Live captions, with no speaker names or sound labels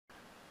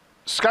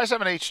Sky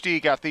 7 HD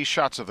got these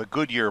shots of the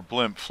Goodyear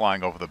blimp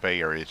flying over the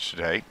Bay Area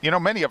today. You know,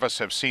 many of us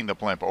have seen the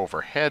blimp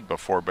overhead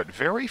before, but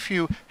very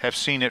few have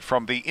seen it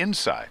from the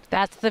inside.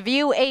 That's the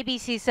view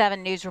ABC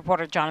 7 News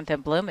reporter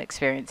Jonathan Bloom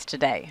experienced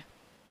today.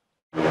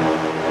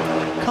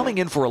 Coming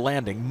in for a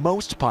landing,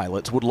 most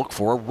pilots would look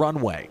for a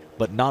runway,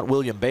 but not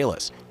William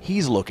Bayless.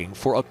 He's looking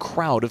for a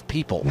crowd of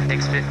people. It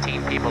takes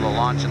 15 people to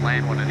launch and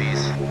land one of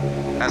these.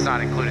 That's not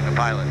including the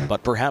pilot.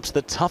 But perhaps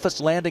the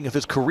toughest landing of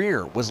his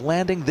career was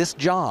landing this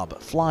job,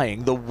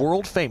 flying the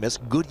world-famous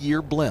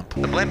Goodyear blimp.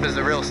 The blimp is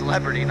the real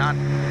celebrity, not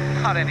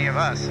any of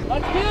us.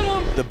 Let's get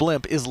him! The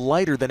blimp is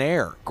lighter than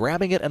air.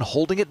 Grabbing it and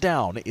holding it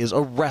down is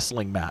a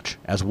wrestling match.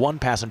 As one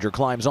passenger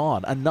climbs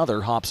on,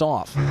 another hops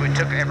off. If we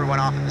took everyone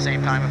off at the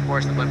same time, of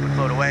course, the blimp would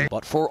float away.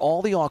 But for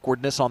all the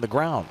awkwardness on the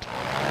ground,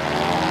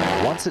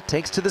 once it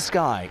takes to the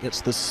sky,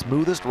 it's the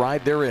smoothest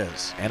ride there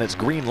is, and it's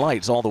green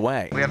lights all the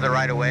way. We have the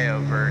right of way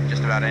over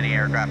just about any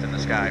aircraft in the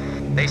sky.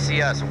 They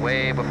see us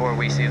way before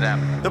we see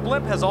them. The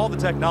blimp has all the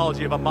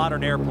technology of a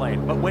modern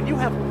airplane, but when you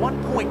have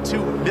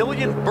 1.2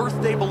 million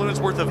birthday balloons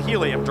worth of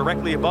helium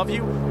directly above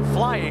you,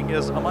 flying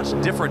is a much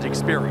different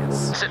experience.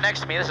 Sitting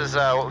next to me, this is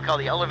what we call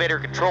the elevator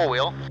control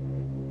wheel.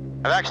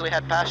 I've actually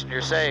had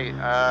passengers say,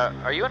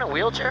 are you in a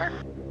wheelchair?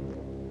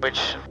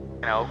 Which,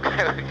 you know, we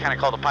kind of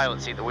call the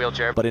pilot seat the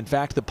wheelchair. But in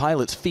fact, the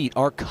pilot's feet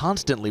are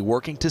constantly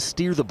working to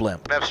steer the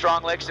blimp. We have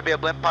strong legs to be a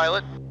blimp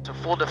pilot. It's a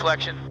full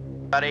deflection,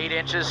 about 8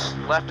 inches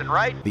left and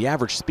right. The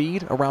average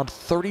speed around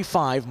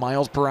 35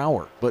 miles per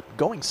hour. But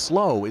going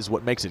slow is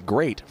what makes it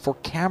great for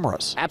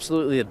cameras.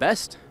 Absolutely the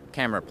best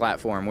camera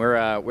platform.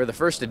 We're the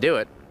first to do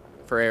it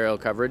for aerial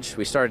coverage.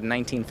 We started in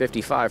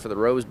 1955 for the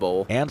Rose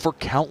Bowl. And for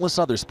countless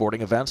other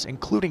sporting events,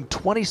 including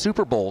 20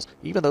 Super Bowls,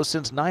 even though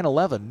since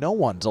 9/11, no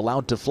one's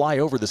allowed to fly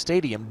over the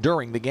stadium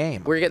during the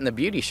game. We're getting the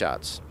beauty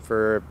shots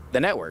for the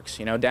networks,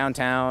 you know,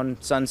 downtown,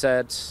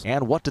 sunsets.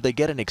 And what do they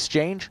get in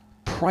exchange?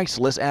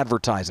 Priceless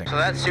advertising. So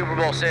that's Super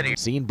Bowl City.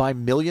 Seen by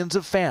millions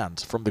of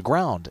fans from the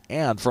ground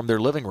and from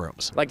their living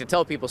rooms. I like to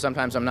tell people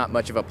sometimes I'm not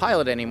much of a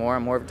pilot anymore,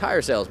 I'm more of a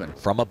tire salesman.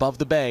 From above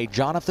the bay,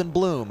 Jonathan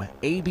Bloom,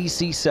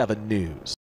 ABC 7 News.